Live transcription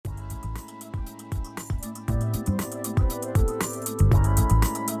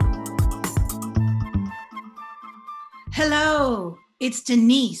Hello, it's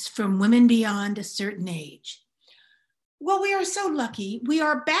Denise from Women Beyond a Certain Age. Well, we are so lucky. We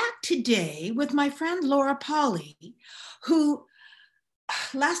are back today with my friend Laura Polly, who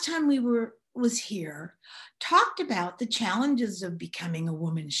last time was here talked about the challenges of becoming a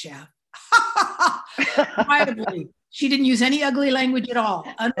woman chef. Incredibly, she didn't use any ugly language at all,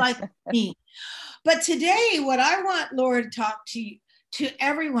 unlike me. But today, what I want Laura to talk to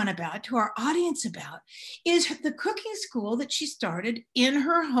everyone about, to our audience about, is the cooking school that she started in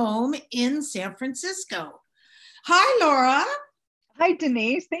her home in San Francisco. Hi, Laura. Hi,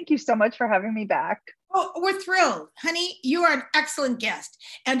 Denise. Thank you so much for having me back. Oh, we're thrilled. Honey, you are an excellent guest.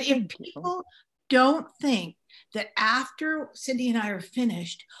 And if people don't think that after Cindy and I are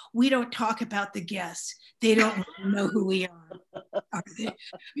finished, we don't talk about the guests, they don't know who we are.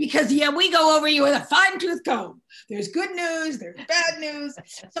 Because we go over you with a fine tooth comb. There's good news, there's bad news.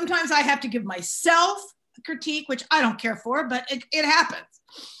 Sometimes I have to give myself a critique, which I don't care for, but it happens.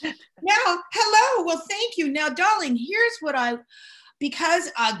 Now, hello. Well, thank you. Now, darling, here's what because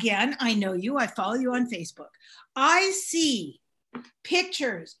again, I know you, I follow you on Facebook. I see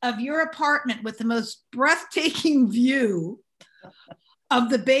pictures of your apartment with the most breathtaking view of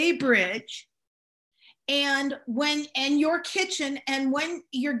the Bay Bridge and your kitchen, and when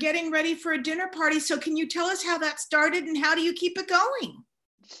you're getting ready for a dinner party. So can you tell us how that started and how do you keep it going?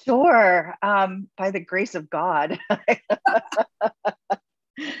 Sure. By the grace of God.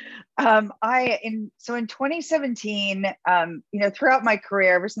 In 2017, throughout my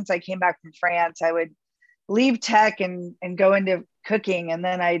career, ever since I came back from France, I would leave tech and go into cooking, and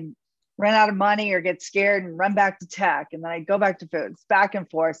then I'd run out of money or get scared and run back to tech, and then I'd go back to foods, back and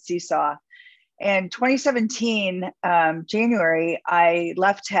forth, seesaw. In 2017, January, I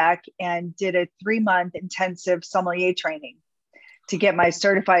left tech and did a 3-month intensive sommelier training to get my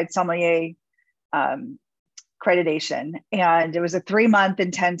certified sommelier accreditation. And it was a 3-month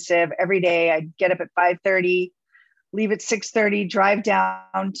intensive. Every day I'd get up at 5:30, leave at 6:30, drive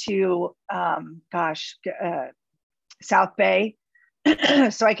down to, South Bay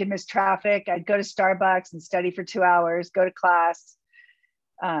so I could miss traffic. I'd go to Starbucks and study for 2 hours, go to class,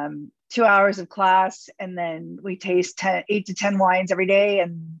 2 hours of class. And then we taste 8 to 10 wines every day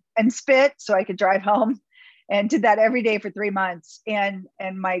and spit so I could drive home, and did that every day for 3 months. And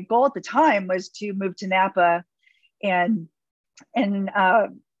my goal at the time was to move to Napa and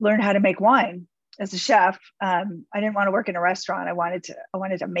learn how to make wine as a chef. I didn't want to work in a restaurant. I wanted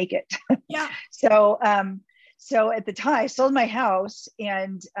to make it. Yeah. So at the time I sold my house,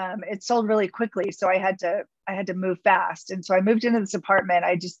 and it sold really quickly. So I had to move fast. And so I moved into this apartment.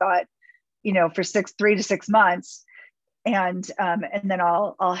 I just thought, for 3 to 6 months, and then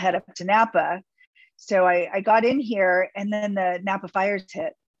I'll head up to Napa. So I got in here, and then the Napa fires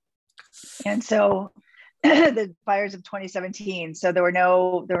hit. And so the fires of 2017. So there were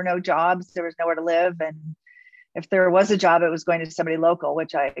no jobs, there was nowhere to live. And if there was a job, it was going to somebody local,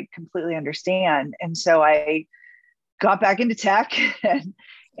 which I completely understand. And so I got back into tech and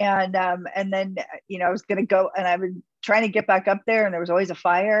then, I was going to go, and I've been trying to get back up there, and there was always a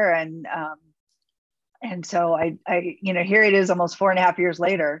fire. And so I here it is almost 4.5 years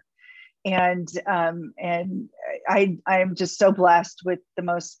later. And I'm just so blessed with the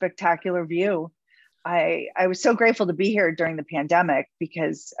most spectacular view. I was so grateful to be here during the pandemic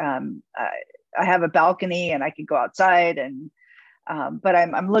because I have a balcony and I could go outside, but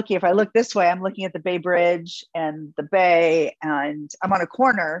I'm looking, if I look this way, I'm looking at the Bay Bridge and the bay, and I'm on a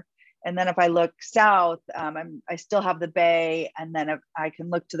corner. And then if I look south, I still have the bay, and then I can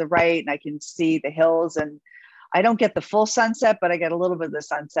look to the right and I can see the hills, and I don't get the full sunset, but I get a little bit of the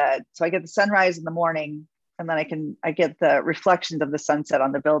sunset. So I get the sunrise in the morning, and then I get the reflections of the sunset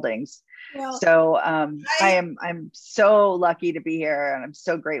on the buildings. Well, so I'm so lucky to be here, and I'm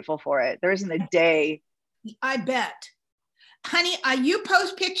so grateful for it. There isn't a day. I bet. Honey, you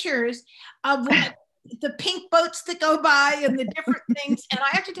post pictures of the pink boats that go by and the different things. And I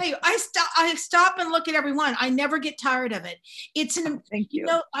have to tell you, I stop and look at every one. I never get tired of it. Thank you.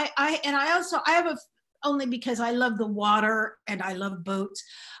 I have only because I love the water and I love boats.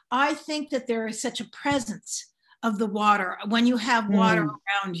 I think that there is such a presence of the water when you have water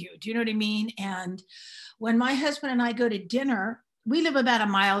around you. Do you know what I mean? And when my husband and I go to dinner, we live about a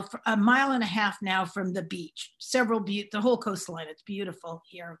mile and a half now from the beach, the whole coastline. It's beautiful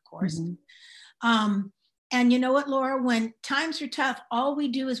here, of course. Mm-hmm. And you know what, Laura, when times are tough, all we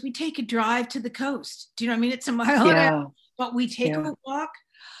do is we take a drive to the coast. Do you know what I mean? It's a mile and a half, but we take a walk.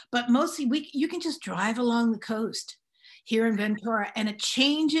 But mostly you can just drive along the coast here in Ventura, and it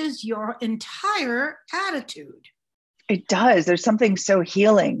changes your entire attitude. It does. There's something so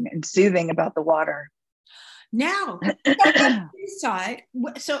healing and soothing about the water. Now, side,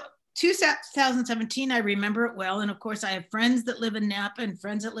 so 2017, I remember it well. And of course, I have friends that live in Napa and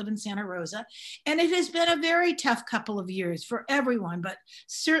friends that live in Santa Rosa. And it has been a very tough couple of years for everyone, but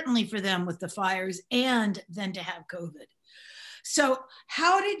certainly for them with the fires and then to have COVID. So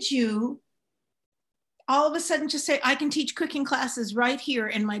how did you all of a sudden just say, I can teach cooking classes right here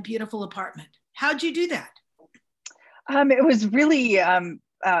in my beautiful apartment? How'd you do that? It was really,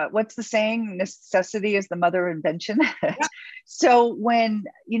 what's the saying? Necessity is the mother of invention. Yeah. So when,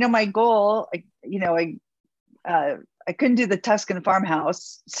 my goal, I couldn't do the Tuscan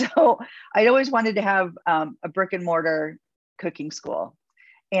farmhouse. So I always wanted to have a brick and mortar cooking school.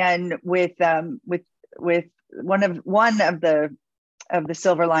 And with one of the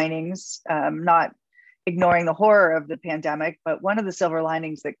silver linings, not ignoring the horror of the pandemic, but one of the silver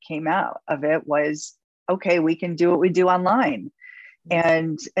linings that came out of it was, okay, we can do what we do online.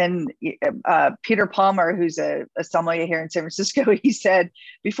 And Peter Palmer, who's a sommelier here in San Francisco, he said,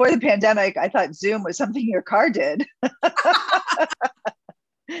 before the pandemic, I thought Zoom was something your car did.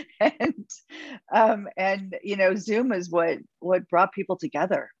 and Zoom is what brought people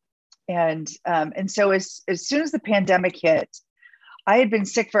together. And so as soon as the pandemic hit, I had been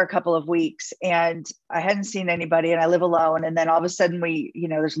sick for a couple of weeks and I hadn't seen anybody, and I live alone. And then all of a sudden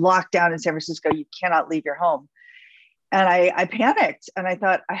there's lockdown in San Francisco. You cannot leave your home. And I panicked and I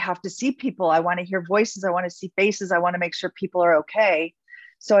thought, I have to see people. I want to hear voices. I want to see faces. I want to make sure people are okay.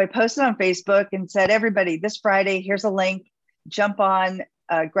 So I posted on Facebook and said, everybody, this Friday, here's a link, jump on,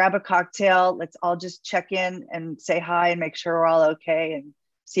 grab a cocktail. Let's all just check in and say hi and make sure we're all okay and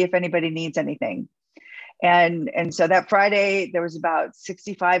see if anybody needs anything. And so that Friday, there was about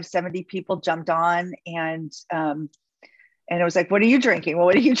 65, 70 people jumped on, and it was like, what are you drinking? Well,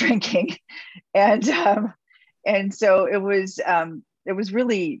 what are you drinking? And so it was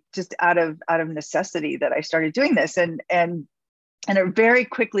really just out of necessity that I started doing this, and it very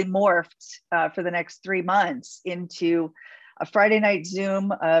quickly morphed for the next 3 months into a Friday night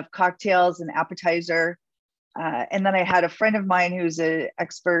Zoom of cocktails and appetizer. And then I had a friend of mine who's a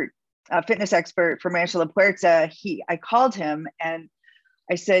fitness expert from Rancho La Puerta. I called him and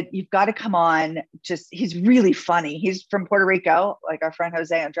I said, you've got to come on. He's really funny. He's from Puerto Rico, like our friend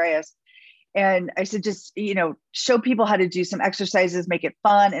Jose Andres. And I said, just, show people how to do some exercises, make it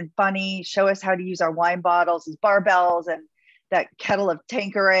fun and funny, show us how to use our wine bottles as barbells and that kettle of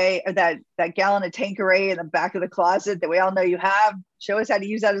Tanqueray, or that gallon of Tanqueray in the back of the closet that we all know you have. Show us how to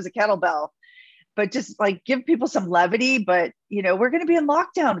use that as a kettlebell. But just like give people some levity, but we're going to be in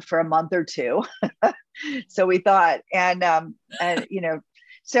lockdown for a month or two. So we thought, and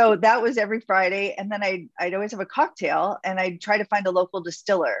so that was every Friday. And then I'd always have a cocktail and I'd try to find a local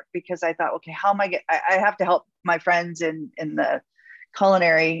distiller, because I thought, okay, how am I have to help my friends in the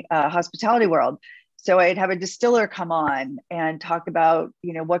culinary hospitality world. So I'd have a distiller come on and talk about,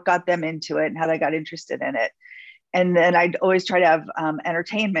 what got them into it and how they got interested in it. And then I'd always try to have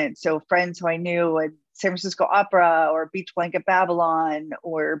entertainment. So friends who I knew at San Francisco Opera or Beach Blanket Babylon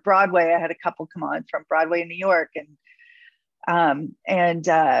or Broadway. I had a couple come on from Broadway in New York. And I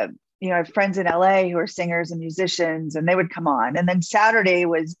have friends in LA who are singers and musicians, and they would come on. And then Saturday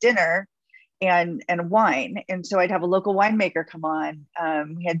was dinner and wine. And so I'd have a local winemaker come on.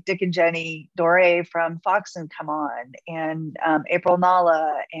 We had Dick and Jenny Doré from Foxen come on, and April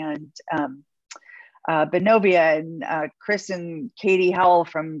Nalla, and Benovia, and Chris and Katie Howell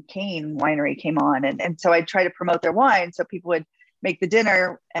from Kane Winery came on. And so I'd try to promote their wine so people would make the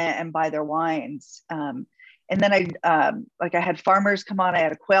dinner and buy their wines. And then I had farmers come on. I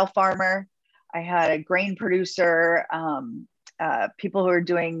had a quail farmer. I had a grain producer, people who are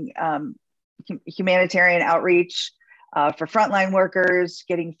doing humanitarian outreach for frontline workers,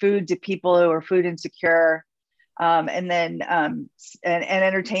 getting food to people who are food insecure. And then and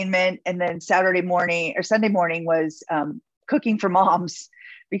entertainment. And then Sunday morning was cooking for moms,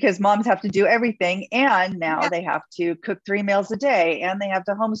 because moms have to do everything. And now they have to cook 3 meals a day, and they have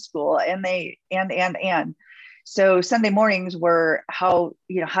to homeschool, and so Sunday mornings were how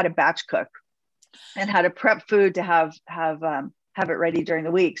to batch cook and how to prep food to have it ready during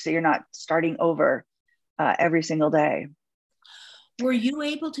the week, so you're not starting over every single day. Were you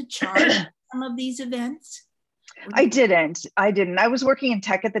able to charge some of these events? I didn't. I was working in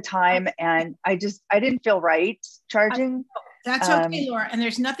tech at the time, and I didn't feel right charging. That's okay, Laura. And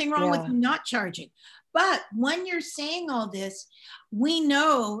there's nothing wrong with not charging. But when you're saying all this, we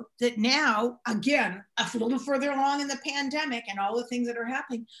know that now, again, a little further along in the pandemic and all the things that are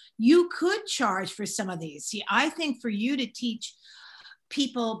happening, you could charge for some of these. See, I think for you to teach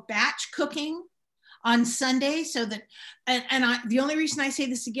people batch cooking, on Sunday, so that, the only reason I say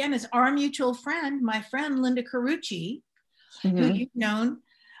this again is our mutual friend, my friend Linda Carucci, who you've known,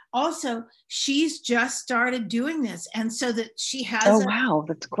 also, she's just started doing this. And so that she has wow,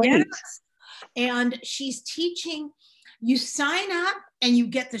 that's great. Yes, and she's teaching, you sign up and you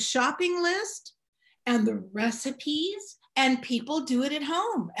get the shopping list and the recipes, and people do it at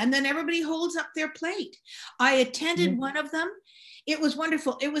home. And then everybody holds up their plate. I attended one of them. It was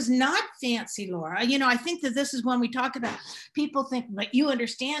wonderful. It was not fancy, Laura. You know, I think that this is when we talk about, people think, like, you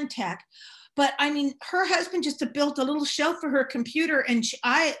understand tech. But I mean, her husband just built a little shelf for her computer, and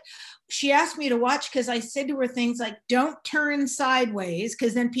she asked me to watch, because I said to her things like, don't turn sideways,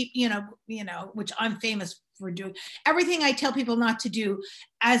 because then people, you know, which I'm famous for doing. Everything I tell people not to do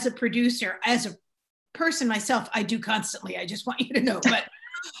as a producer, as a person myself, I do constantly. I just want you to know. But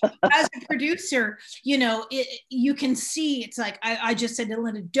as a producer, you know, you can see, it's like, I just said to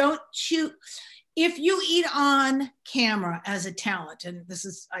Linda, don't shoot. If you eat on camera as a talent, and this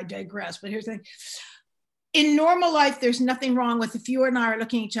is, I digress, but here's the thing. In normal life, there's nothing wrong with if you and I are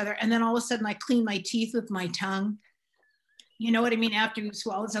looking at each other, and then all of a sudden I clean my teeth with my tongue. You know what I mean? After you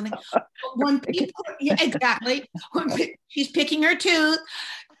swallow something. When people, yeah, exactly. When she's picking her tooth,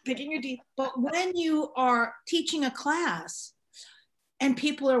 picking your teeth. But when you are teaching a class and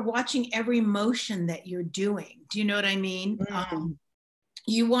people are watching every motion that you're doing, do you know what I mean?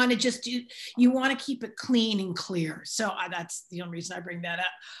 You want to just do, you want to keep it clean and clear. So that's the only reason I bring that up.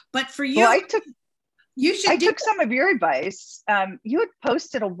 But for you, well, I took some of your advice. You had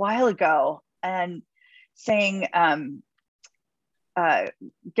posted a while ago and saying,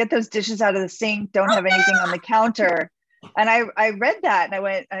 get those dishes out of the sink, don't have anything on the counter. And I read that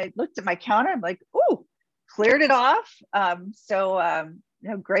and I looked at my counter. I'm like, ooh, cleared it off.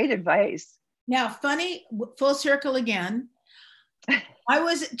 Great advice. Now, funny, full circle again. I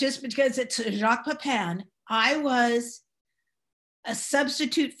was, just because it's Jacques Pepin, I was a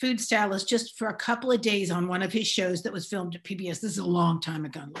substitute food stylist just for a couple of days on one of his shows that was filmed at PBS. This is a long time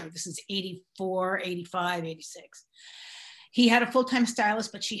ago. This is 84, 85, 86. He had a full-time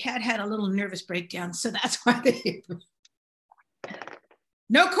stylist, but she had a little nervous breakdown. So that's why they,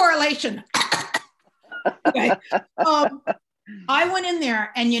 no correlation. Okay. I went in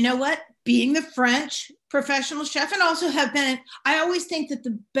there, and you know what? Being the French professional chef, and also have been, I always think that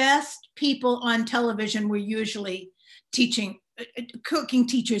the best people on television were usually cooking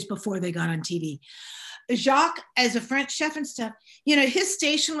teachers before they got on TV. Jacques, as a French chef and stuff, you know, his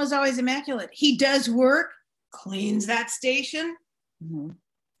station was always immaculate. He does work, cleans that station,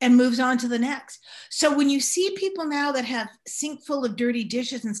 and moves on to the next. So when you see people now that have sink full of dirty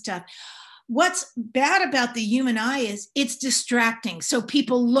dishes and stuff, what's bad about the human eye is it's distracting. So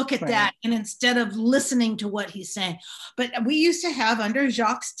people look at that, and instead of listening to what he's saying. But we used to have, under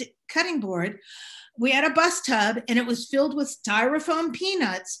Jacques' cutting board, we had a bus tub, and it was filled with styrofoam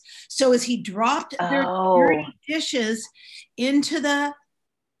peanuts. So as he dropped their dirty dishes into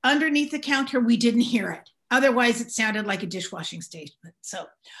underneath the counter, we didn't hear it. Otherwise, it sounded like a dishwashing station. So,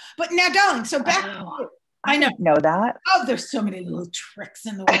 but now, darling, so back to you. I didn't know that. Oh, there's so many little tricks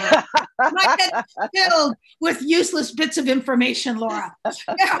in the world. My head filled with useless bits of information, Laura.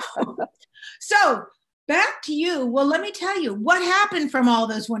 Now, so back to you. Well, let me tell you, what happened from all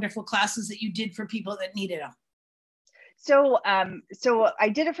those wonderful classes that you did for people that needed them? So I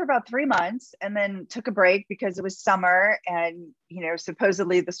did it for about 3 months, and then took a break because it was summer, and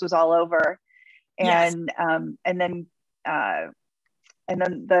supposedly this was all over, and then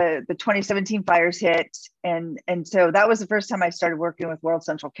the 2017 fires hit. And so that was the first time I started working with World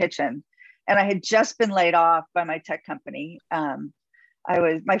Central Kitchen. And I had just been laid off by my tech company.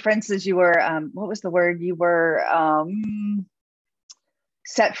 My friend says you were, what was the word? You were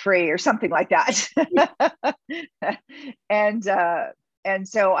set free or something like that. and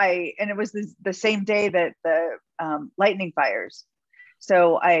it was the same day that the lightning fires.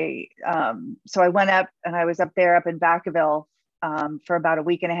 So I went up, and I was up in Vacaville for about a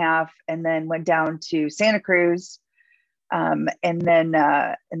week and a half, and then went down to Santa Cruz. And then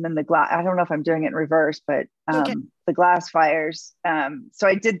the glass, I don't know if I'm doing it in reverse, but the glass fires. So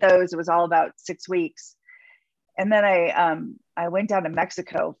I did those. It was all about 6 weeks. And then I went down to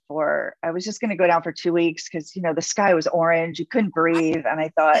Mexico I was just going to go down for 2 weeks because, the sky was orange. You couldn't breathe. And I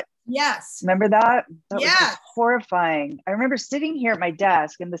thought, yes. Remember that? That was just horrifying. I remember sitting here at my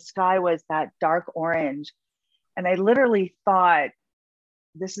desk, and the sky was that dark orange. And I literally thought,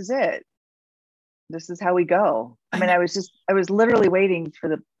 this is it. This is how we go. I mean, I was literally waiting for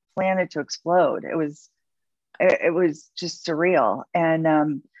the planet to explode. It was just surreal.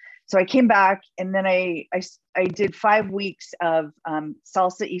 And so I came back, and then I did 5 weeks of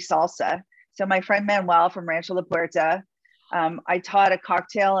salsa y salsa. So my friend Manuel from Rancho La Puerta, I taught a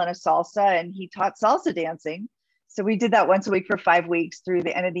cocktail and a salsa, and he taught salsa dancing. So we did that once a week for 5 weeks through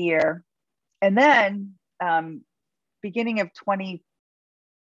the end of the year. And then beginning of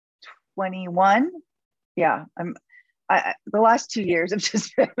 2021, yeah, the last 2 years have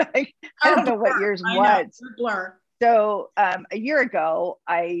just been like, I don't know what year's what. Blur. So a year ago,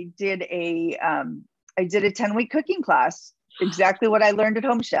 I did a 10-week cooking class, exactly what I learned at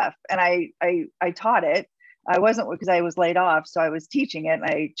Home Chef, and I taught it. I wasn't, because I was laid off, so I was teaching it, and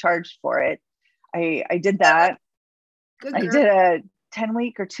I charged for it. I did that. I did a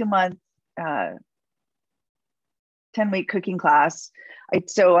 10-week or 2-month 10-week cooking class.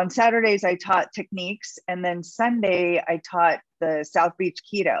 So on Saturdays I taught techniques, and then Sunday I taught the South Beach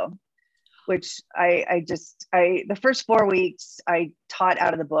Keto, which the first 4 weeks I taught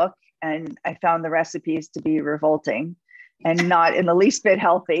out of the book, and I found the recipes to be revolting and not in the least bit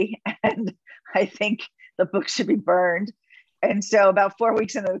healthy. And I think the book should be burned. And so about 4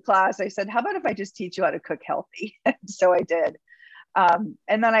 weeks into the class, I said, how about if I just teach you how to cook healthy? And so I did. And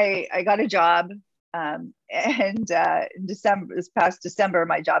then I got a job. And in December, this past December,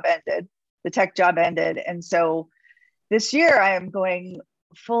 my job ended, the tech job ended. And so this year I am going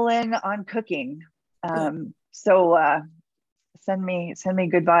full in on cooking. So send me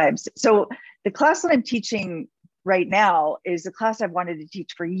good vibes. So the class that I'm teaching right now is a class I've wanted to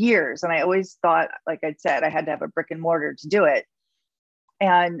teach for years. And I always thought, like I said, I had to have a brick and mortar to do it.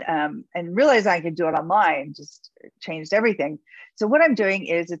 And realized I could do it online, just changed everything. So what I'm doing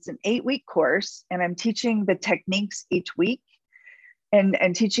is, it's an 8-week course, and I'm teaching the techniques each week,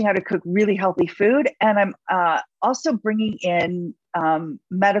 and teaching how to cook really healthy food. And I'm also bringing in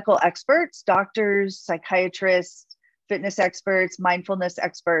medical experts, doctors, psychiatrists, fitness experts, mindfulness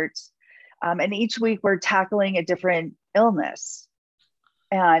experts. And each week we're tackling a different illness.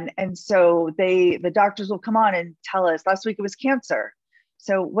 And so the doctors will come on and tell us, last week it was cancer.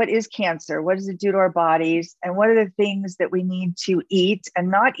 So what is cancer? What does it do to our bodies? And what are the things that we need to eat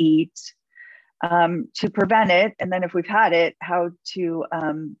and not eat to prevent it? And then if we've had it, how to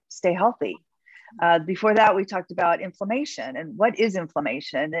stay healthy. Before that, we talked about inflammation and what is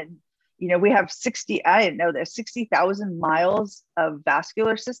inflammation. And, we have I didn't know this, 60,000 miles of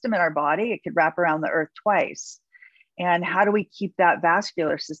vascular system in our body. It could wrap around the earth twice. And how do we keep that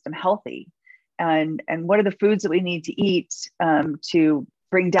vascular system healthy? And what are the foods that we need to eat to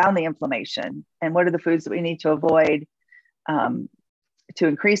bring down the inflammation? And what are the foods that we need to avoid to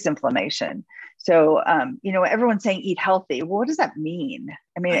increase inflammation? So, everyone's saying eat healthy. Well, what does that mean?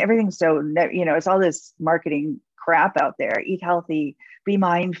 I mean, everything's so, it's all this marketing crap out there. Eat healthy, be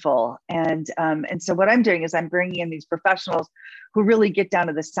mindful. And so what I'm doing is I'm bringing in these professionals who really get down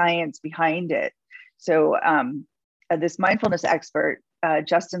to the science behind it. So this mindfulness expert,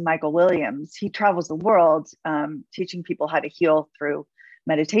 Justin Michael Williams, he travels the world teaching people how to heal through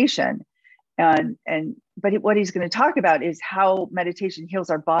meditation. But what he's going to talk about is how meditation heals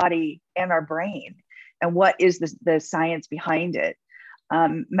our body and our brain, and what is the science behind it.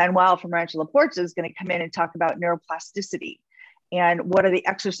 Manuel from Rancho La Puerta is going to come in and talk about neuroplasticity and what are the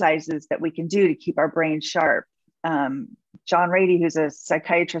exercises that we can do to keep our brain sharp. John Ratey, who's a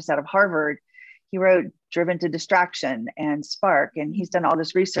psychiatrist out of Harvard, he wrote Driven to Distraction and Spark, and he's done all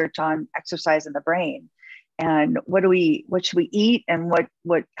this research on exercise in the brain. And what should we eat, and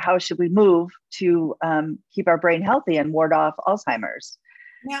how should we move to keep our brain healthy and ward off Alzheimer's?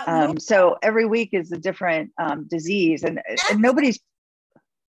 Now, so every week is a different disease, and nobody's.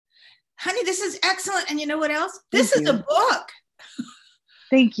 Honey, this is excellent. And you know what else? This is a book.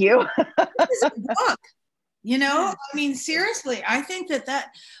 Thank you. This is a book. I mean, seriously, I think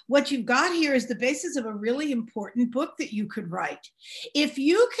that what you've got here is the basis of a really important book that you could write. If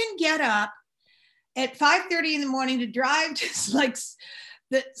you can get up at 5:30 in the morning to drive to like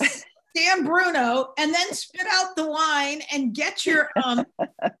the San Bruno and then spit out the wine and get your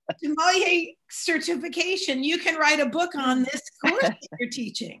sommelier certification, you can write a book on this course that you're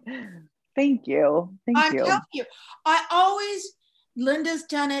teaching. Thank you. I'm telling you, Linda's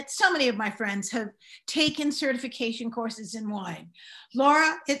done it. So many of my friends have taken certification courses in wine.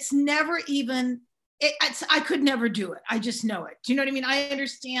 Laura, it's never even, I could never do it. I just know it. Do you know what I mean? I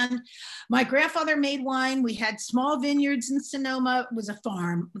understand. My grandfather made wine. We had small vineyards in Sonoma. It was a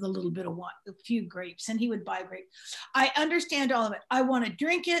farm with a little bit of wine, a few grapes, and he would buy grapes. I understand all of it. I want to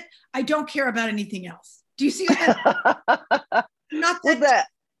drink it. I don't care about anything else. Do you see what Not that.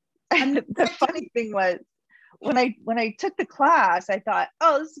 The funny thing was, when I took the class, I thought,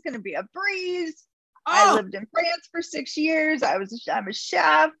 oh, this is going to be a breeze. I lived in France for 6 years. I'm a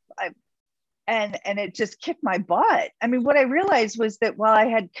chef. and it just kicked my butt. I mean, what I realized was that while I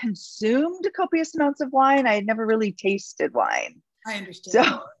had consumed copious amounts of wine, I had never really tasted wine. I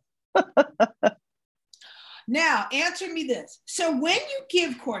understand. So now answer me this. So when you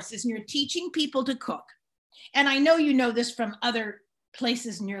give courses and you're teaching people to cook, and I know you know this from other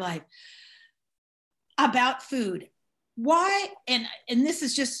places in your life about food, why, and this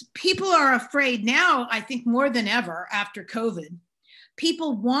is just, people are afraid now, I think more than ever after COVID,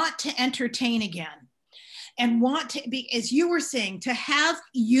 people want to entertain again and want to be, as you were saying, to have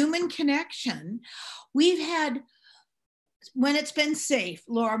human connection. We've had, when it's been safe,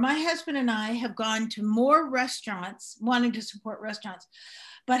 Laura, my husband and I have gone to more restaurants, wanting to support restaurants,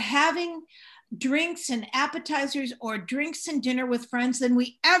 but having drinks and appetizers or drinks and dinner with friends than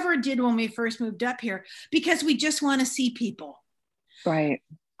we ever did when we first moved up here, because we just want to see people. Right.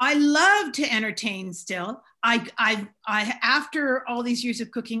 I love to entertain still. I after all these years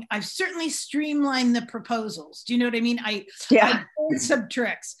of cooking, I've certainly streamlined the proposals. Do you know what I mean? I learned some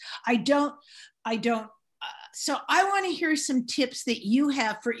tricks. I don't. So I want to hear some tips that you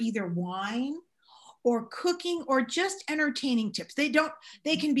have for either wine or cooking or just entertaining tips. They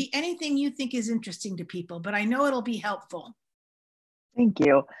can be anything you think is interesting to people, but I know it'll be helpful. Thank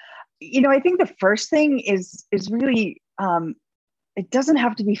you. You know, I think the first thing is really, it doesn't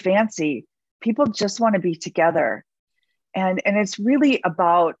have to be fancy. People just want to be together. And it's really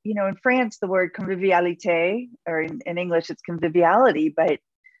about, you know, in France, the word convivialité, or in English, it's conviviality, but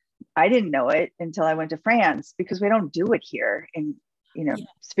I didn't know it until I went to France, because we don't do it here. And, you know,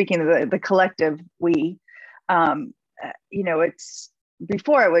 speaking of the collective, we, you know, it's,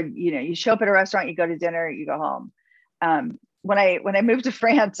 before it would, you know, you show up at a restaurant, you go to dinner, you go home. When I moved to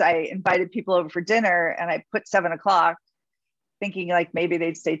France, I invited people over for dinner, and I put 7 o'clock, thinking like maybe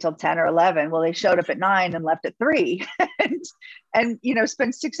they'd stay till 10 or 11. Well, they showed up at 9 and left at 3 and, you know,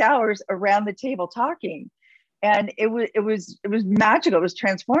 spent 6 hours around the table talking. And it was magical. It was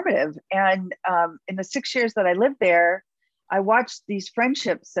transformative. And in the 6 years that I lived there, I watched these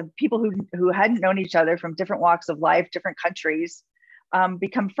friendships of people who hadn't known each other from different walks of life, different countries,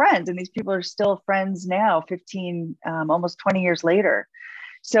 become friends. And these people are still friends now, 15, almost 20 years later.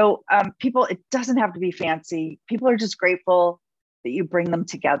 So people, it doesn't have to be fancy. People are just grateful that you bring them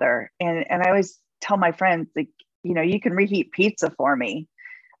together. And I always tell my friends, like, you know, you can reheat pizza for me.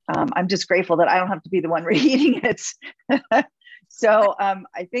 I'm just grateful that I don't have to be the one reheating it. So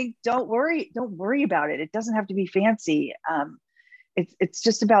I think don't worry about it. It doesn't have to be fancy. It's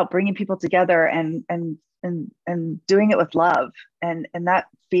just about bringing people together and doing it with love, and that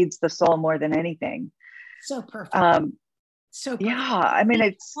feeds the soul more than anything. So perfect. So perfect. Yeah, I mean,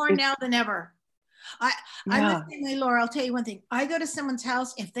 it's more now than ever. I must say, Laura, I'll tell you one thing. I go to someone's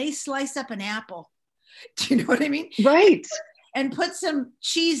house, if they slice up an apple, do you know what I mean? Right. And put some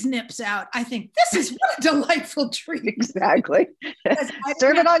cheese nips out, I think this is what a delightful treat. Exactly.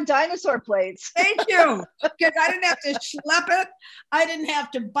 Serve it on dinosaur plates. Thank you. Because I didn't have to schlep it. I didn't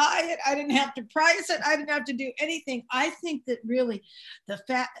have to buy it. I didn't have to price it. I didn't have to do anything. I think that really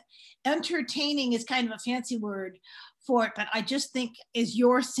entertaining is kind of a fancy word for it, but I just think, as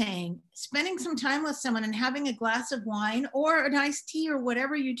you're saying, spending some time with someone and having a glass of wine or an iced tea or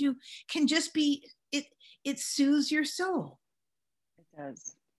whatever you do can just be, it soothes your soul.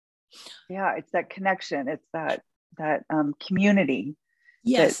 Does. Yeah, it's that connection. It's that community.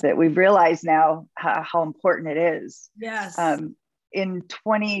 Yes. that we've realized now how important it is. Yes. In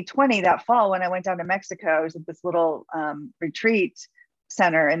 2020, that fall, when I went down to Mexico, I was at this little retreat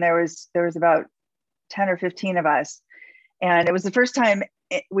center, and there was about 10 or 15 of us. And it was the first time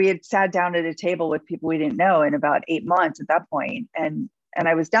we had sat down at a table with people we didn't know in about 8 months at that point. And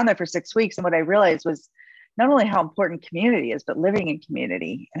I was down there for 6 weeks. And what I realized was not only how important community is, but living in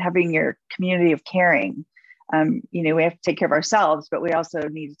community and having your community of caring. You know, we have to take care of ourselves, but we also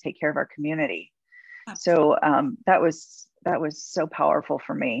need to take care of our community. So that was so powerful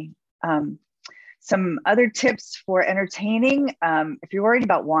for me. Some other tips for entertaining. If you're worried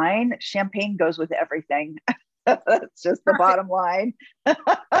about wine, champagne goes with everything. That's just the bottom line.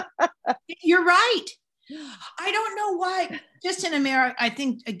 You're right. I don't know why, just in America, I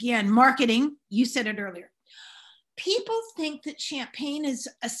think, again, marketing, you said it earlier. People think that champagne is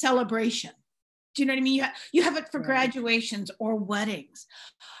a celebration. Do you know what I mean? You have it for graduations or weddings.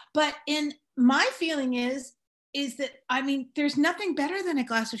 But in my feeling is that, I mean, there's nothing better than a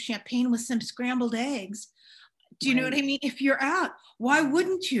glass of champagne with some scrambled eggs. Do you know what I mean? If you're out, why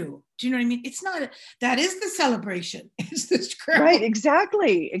wouldn't you? Do you know what I mean? It's not, that is the celebration. It's the scrambled. Right,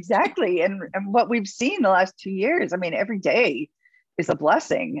 exactly. And what we've seen the last 2 years, I mean, every day is a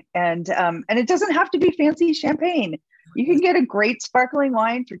blessing. And it doesn't have to be fancy champagne. You can get a great sparkling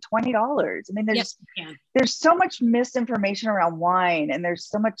wine for $20. I mean, Yes, there's so much misinformation around wine, and there's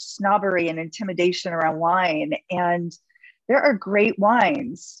so much snobbery and intimidation around wine. And there are great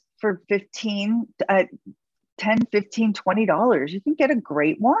wines for 10, 15, $20. You can get a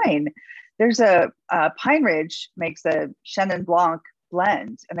great wine. There's a Pine Ridge makes a Chenin Blanc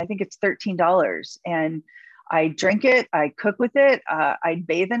blend, and I think it's $13. And I drink it, I cook with it, I'd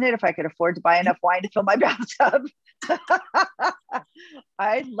bathe in it if I could afford to buy enough wine to fill my bathtub.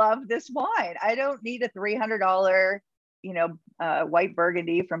 I love this wine. I don't need a $300, white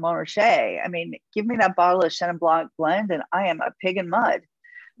Burgundy from Montrachet. I mean, give me that bottle of Chenin Blanc blend, and I am a pig in mud.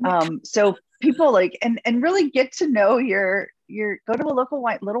 So people and really get to know your go to a local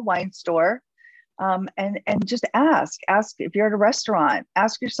little wine store, and just ask if you're at a restaurant,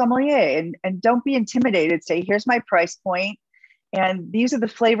 ask your sommelier, and don't be intimidated. Say, here's my price point, and these are the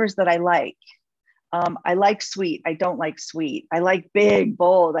flavors that I like. I like sweet. I don't like sweet. I like big,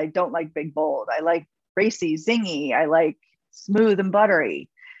 bold. I don't like big, bold. I like racy, zingy. I like smooth and buttery.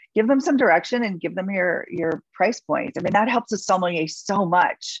 Give them some direction and give them your price points. I mean, that helps a sommelier so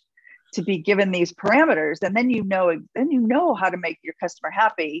much to be given these parameters. And then you know how to make your customer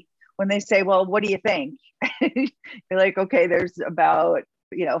happy when they say, well, what do you think? You're like, okay, there's about,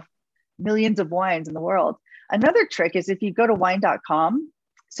 millions of wines in the world. Another trick is if you go to wine.com.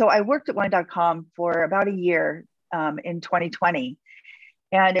 So I worked at wine.com for about a year in 2020.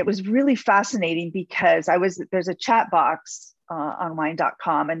 And it was really fascinating because there's a chat box on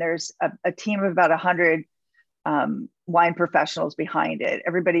wine.com, and there's a team of about 100 wine professionals behind it.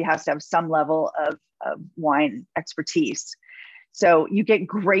 Everybody has to have some level of wine expertise. So you get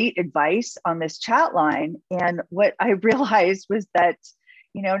great advice on this chat line. And what I realized was that,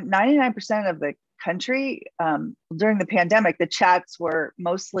 99% of the country during the pandemic, the chats were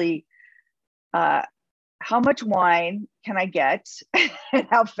mostly how much wine can I get, and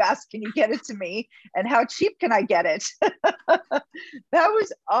how fast can you get it to me, and how cheap can I get it? That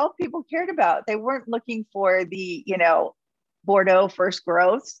was all people cared about. They weren't looking for the Bordeaux first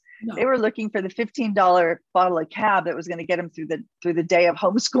growths. No. They were looking for the $15 bottle of Cab that was going to get them through the day of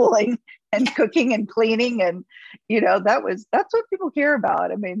homeschooling and cooking and cleaning, and that's what people care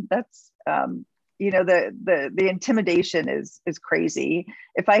about. I mean, that's the intimidation is crazy.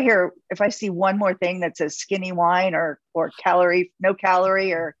 If I see one more thing that says skinny wine or no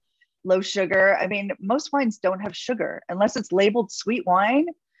calorie or low sugar, I mean, most wines don't have sugar unless it's labeled sweet wine.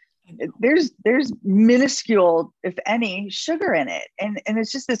 There's minuscule, if any, sugar in it. And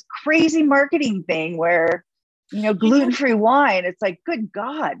it's just this crazy marketing thing where, gluten-free wine, it's like, good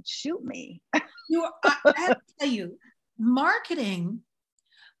God, shoot me. I have to tell you, marketing,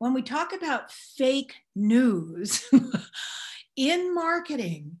 when we talk about fake news in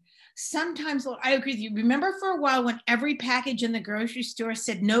marketing, sometimes I agree with you. Remember for a while when every package in the grocery store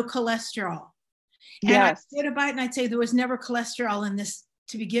said no cholesterol? And yes. I'd get a bite and I'd say there was never cholesterol in this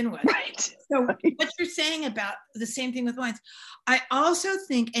to begin with. Right. So what you're saying about the same thing with wines, I also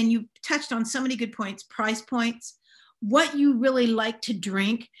think, and you touched on so many good points, price points, what you really like to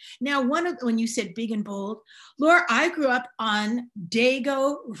drink. Now, when you said big and bold, Laura, I grew up on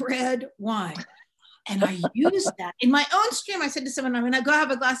Dago red wine. And I used that in my own stream. I said to someone, I'm going to go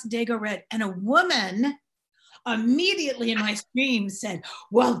have a glass of Dago red. And a woman immediately in my stream said,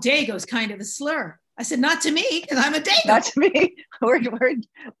 well, Dago's kind of a slur. I said, not to me, because I'm a Dago. Not to me.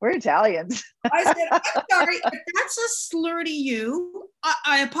 We're Italians. I said, I'm sorry, if that's a slur to you,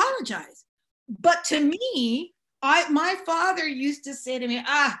 I apologize. But to me, my father used to say to me,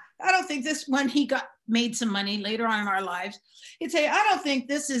 I don't think this, when he made some money later on in our lives, he'd say, I don't think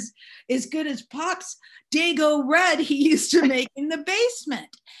this is as good as Pop's Dago red he used to make in the basement.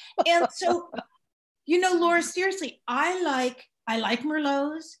 And so, Laura, seriously, I like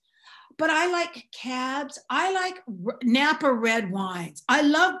Merlots, but I like Cabs. I like Napa red wines. I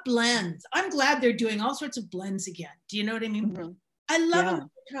love blends. I'm glad they're doing all sorts of blends again. Do you know what I mean? Mm-hmm. I love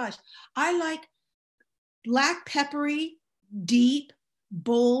them. Gosh, I like black peppery, deep,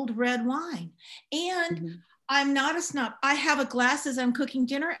 bold red wine. And mm-hmm. I'm not a snob. I have a glass as I'm cooking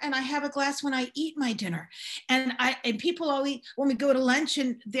dinner, and I have a glass when I eat my dinner. And people always, when we go to lunch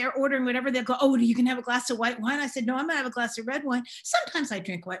and they're ordering whatever, they'll go, oh, you can have a glass of white wine. I said, no, I'm gonna have a glass of red wine. Sometimes I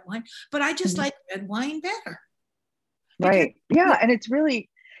drink white wine, but I just mm-hmm. like red wine better. Right. Yeah. And it's really,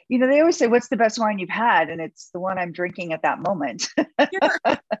 they always say, what's the best wine you've had? And it's the one I'm drinking at that moment.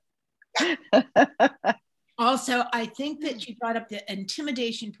 Also, I think that you brought up the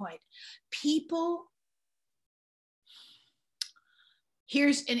intimidation point.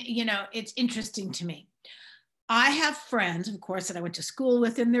 It's interesting to me. I have friends, of course, that I went to school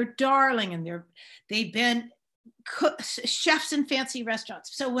with, and they're darling, and they've been chefs in fancy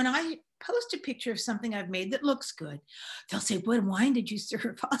restaurants. So when I post a picture of something I've made that looks good, they'll say, what wine did you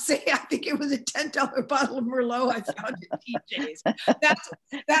serve? I'll say, I think it was a $10 bottle of Merlot I found at TJ's.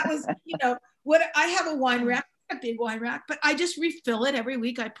 That was, what I have a wine rack, a big wine rack, but I just refill it every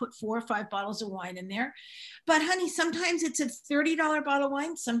week. I put 4 or 5 bottles of wine in there. But honey, sometimes it's a $30 bottle of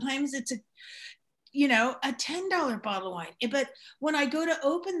wine. Sometimes it's a $10 bottle of wine. But when I go to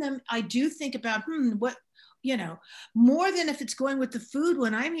open them, I do think about, what, more than if it's going with the food.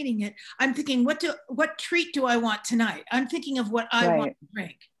 When I'm eating it, I'm thinking, what treat do I want tonight? I'm thinking of what I want to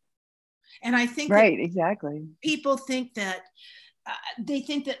drink. And I think exactly. People think that they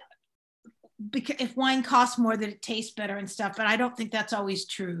think that because if wine costs more, that it tastes better and stuff, but I don't think that's always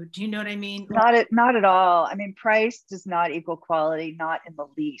true. Do you know what I mean? Not at all. I mean, price does not equal quality, not in the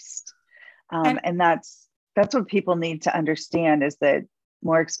least. And that's what people need to understand, is that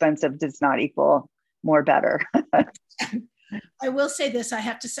more expensive does not equal more better. I will say this. I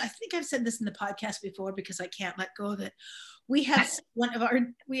think I've said this in the podcast before because I can't let go of it. We have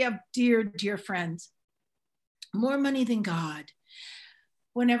dear, dear friends, more money than God.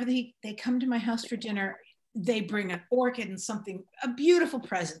 Whenever they come to my house for dinner, they bring an orchid and a beautiful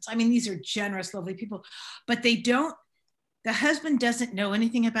presents. I mean, these are generous, lovely people, but the husband doesn't know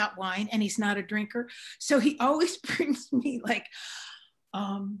anything about wine and he's not a drinker. So he always brings me like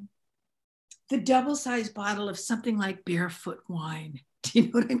the double-sized bottle of something like Barefoot wine. Do you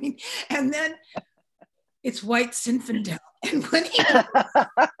know what I mean? And then it's white Zinfandel. And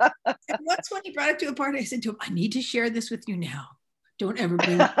once when he brought it to a party, I said to him, I need to share this with you now. Don't ever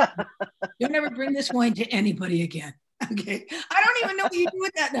bring this wine to anybody again. Okay. I don't even know what you do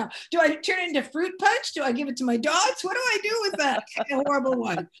with that now. Do I turn it into fruit punch? Do I give it to my dogs? What do I do with that? A horrible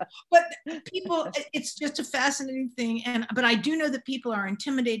one. But people, it's just a fascinating thing. But I do know that people are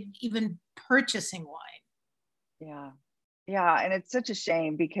intimidated even purchasing wine. Yeah. And it's such a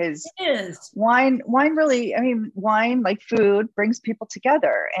shame because it is. Wine really, I mean, wine, like food, brings people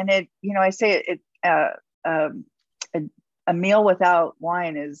together. And I say a meal without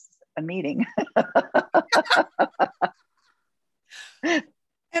wine is a meeting.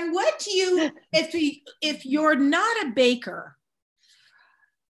 And what do you, if you're not a baker,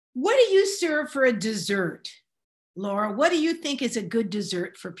 what do you serve for a dessert, Laura? What do you think is a good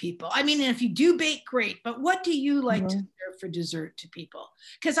dessert for people? I mean, if you do bake, great, but what do you like to serve for dessert to people?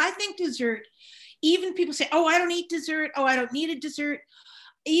 Because I think dessert, even people say, oh, I don't eat dessert. Oh, I don't need a dessert.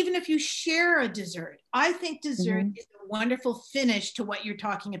 Even if you share a dessert, I think dessert is a wonderful finish to what you're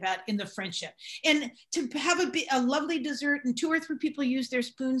talking about in the friendship. And to have a lovely dessert and 2 or 3 people use their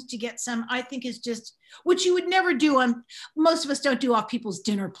spoons to get some, I think is just, which you would never do most of us don't do off people's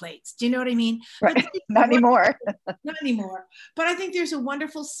dinner plates. Do you know what I mean? Right. Not anymore. Not anymore. But I think there's a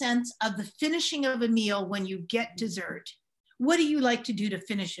wonderful sense of the finishing of a meal when you get dessert. What do you like to do to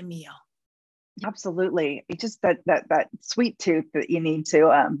finish a meal? Absolutely. It's just that sweet tooth that you need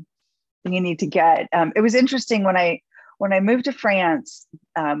to get. It was interesting when I moved to France,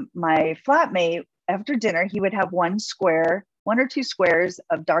 my flatmate, after dinner, he would have 1 or 2 squares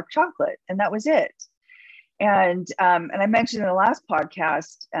of dark chocolate, and that was it. And I mentioned in the last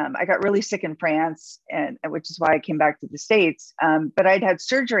podcast, I got really sick in France, and which is why I came back to the States. But I'd had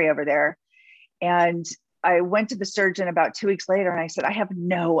surgery over there, and I went to the surgeon about 2 weeks later, and I said, I have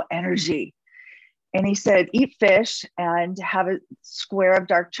no energy. And he said, eat fish and have a square of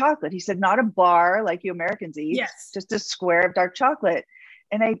dark chocolate. He said, not a bar like you Americans eat, just a square of dark chocolate.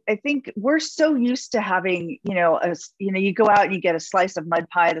 And I think we're so used to having, you go out and you get a slice of mud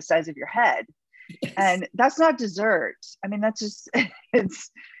pie the size of your head. Yes. And that's not dessert. I mean, that's just,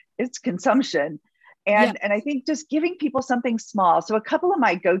 it's consumption. And I think just giving people something small. So a couple of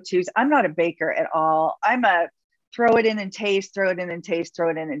my go-tos, I'm not a baker at all. I'm a throw it in and taste, throw it in and taste, throw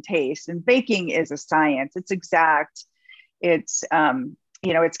it in and taste. And baking is a science. It's exact. It's,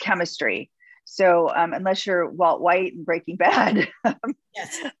 it's chemistry. So unless you're Walt White and Breaking Bad,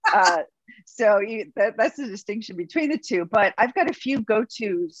 that's the distinction between the two. But I've got a few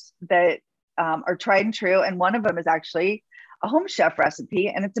go-tos that are tried and true. And one of them is actually a home chef recipe,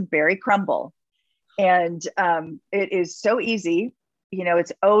 and it's a berry crumble. And it is so easy.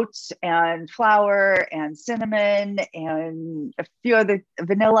 It's oats and flour and cinnamon and a few other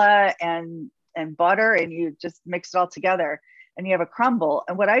vanilla and butter, and you just mix it all together and you have a crumble.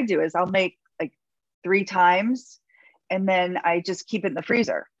 And what I do is I'll make like 3 times, and then I just keep it in the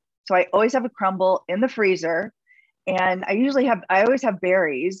freezer. So I always have a crumble in the freezer, and I always have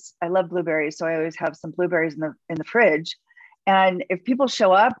berries. I love blueberries. So I always have some blueberries in the fridge. And if people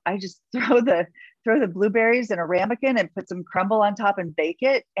show up, I just throw the blueberries in a ramekin and put some crumble on top and bake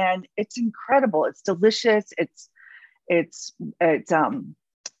it. And it's incredible. It's delicious. It's it's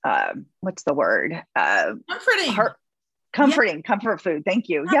what's the word? Comforting. Comforting, comfort food. Thank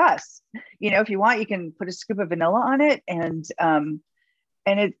you. Yes. If you want, you can put a scoop of vanilla on it, and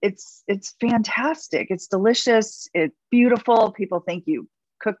it's fantastic. It's delicious. It's beautiful. People think you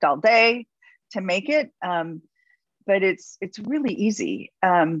cooked all day to make it. But it's really easy.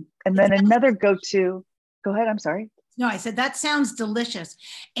 And then another go ahead. I'm sorry. No, I said that sounds delicious.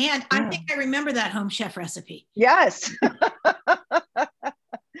 And I think I remember that Home Chef recipe. Yes. I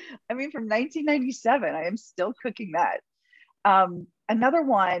mean, from 1997, I am still cooking that. Another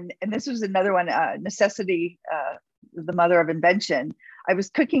one, and this was another one, necessity, the mother of invention. I was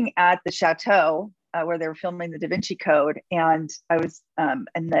cooking at the Chateau where they were filming the Da Vinci Code. And I was, and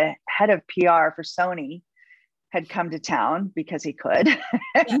the head of PR for Sony had come to town because he could.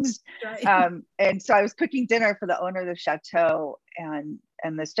 And so I was cooking dinner for the owner of the Chateau and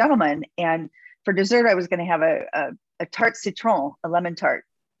this gentleman. And for dessert, I was going to have a tarte citron, a lemon tart.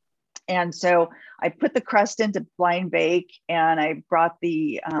 And so I put the crust into blind bake, and I brought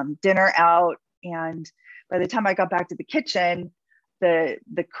the dinner out. And by the time I got back to the kitchen, the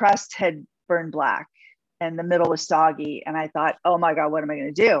crust had burned black and the middle was soggy. And I thought, oh my God, what am I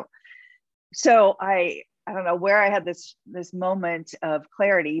going to do? So I don't know where I had this moment of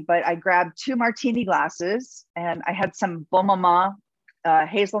clarity, but I grabbed 2 martini glasses, and I had some Bon Maman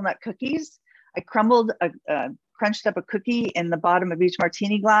hazelnut cookies. I crunched up a cookie in the bottom of each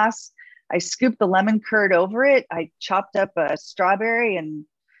martini glass. I scooped the lemon curd over it. I chopped up a strawberry and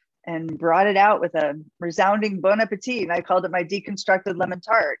brought it out with a resounding bon appetit. And I called it my deconstructed lemon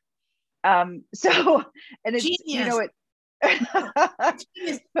tart. And it's, Genius.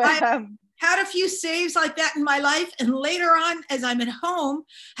 Genius. I've had a few saves like that in my life. And later on, as I'm at home,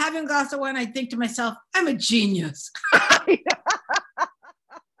 having a glass of wine, I think to myself, I'm a genius.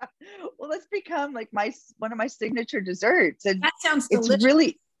 Well, that's become like one of my signature desserts. And that sounds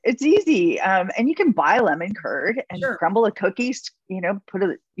delicious. It's easy. And you can buy lemon curd and crumble a cookie, you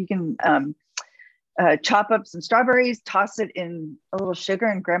can chop up some strawberries, toss it in a little sugar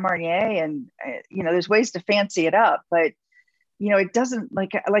and Grand Marnier. And, there's ways to fancy it up, but it doesn't,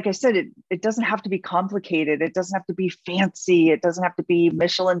 like I said, it doesn't have to be complicated. It doesn't have to be fancy. It doesn't have to be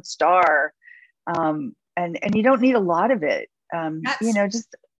Michelin star. And you don't need a lot of it.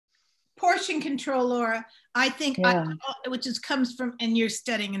 Just portion control, Laura. I think, which comes from, and you're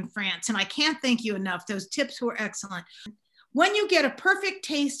studying in France, and I can't thank you enough. Those tips were excellent. When you get a perfect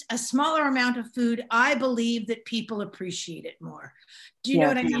taste, a smaller amount of food, I believe that people appreciate it more. Do you know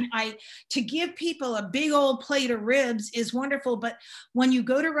what I mean? To give people a big old plate of ribs is wonderful, but when you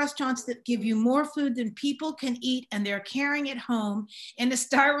go to restaurants that give you more food than people can eat and they're carrying it home in a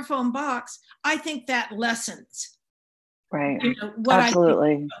styrofoam box, I think that lessens. Right. What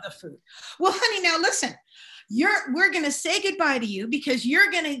absolutely. I think of the food. Well, honey, now listen. We're going to say goodbye to you because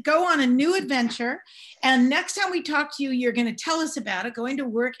you're going to go on a new adventure. And next time we talk to you, you're going to tell us about it, going to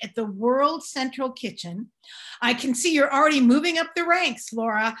work at the World Central Kitchen. I can see you're already moving up the ranks,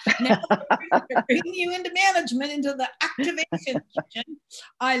 Laura. Now we're bringing you into management, into the activation kitchen.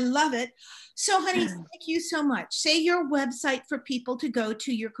 I love it. So, honey, thank you so much. Say your website for people to go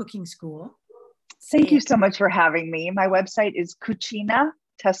to your cooking school. Thank you so much for having me. My website is Cucina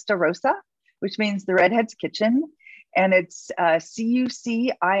Testarossa, which means the Redhead's Kitchen. And it's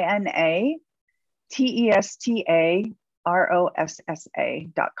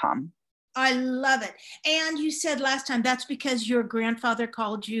CucinaTestarossa.com. I love it. And you said last time, that's because your grandfather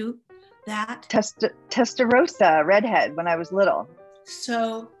called you that? Testarossa, redhead, when I was little.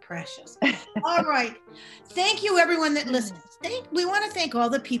 So precious. All right. Thank you, everyone that listens. We want to thank all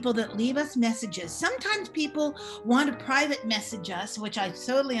the people that leave us messages. Sometimes people want to private message us, which I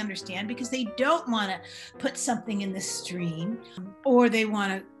totally understand, because they don't want to put something in the stream, or they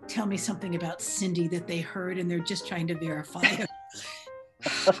want to tell me something about Cindy that they heard and they're just trying to verify it.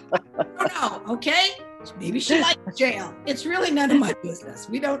 I don't know, okay? Maybe she likes jail. It's really none of my business.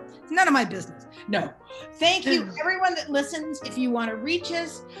 It's none of my business. No. Thank you, everyone that listens. If you want to reach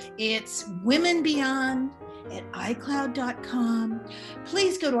us, it's womenbeyond@icloud.com.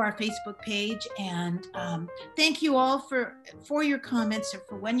 Please go to our Facebook page, and thank you all for your comments, or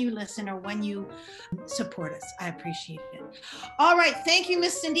for when you listen or when you support us. I appreciate it. All right. Thank you,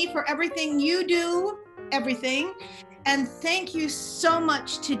 Miss Cindy, for everything you do, everything. And thank you so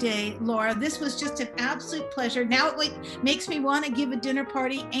much today, Laura. This was just an absolute pleasure. Now it makes me want to give a dinner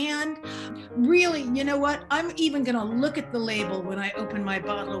party. And really, you know what? I'm even going to look at the label when I open my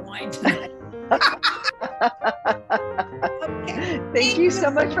bottle of wine tonight. Okay. Thank you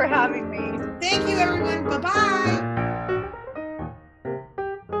so much for having me. Thank you, everyone. Bye-bye.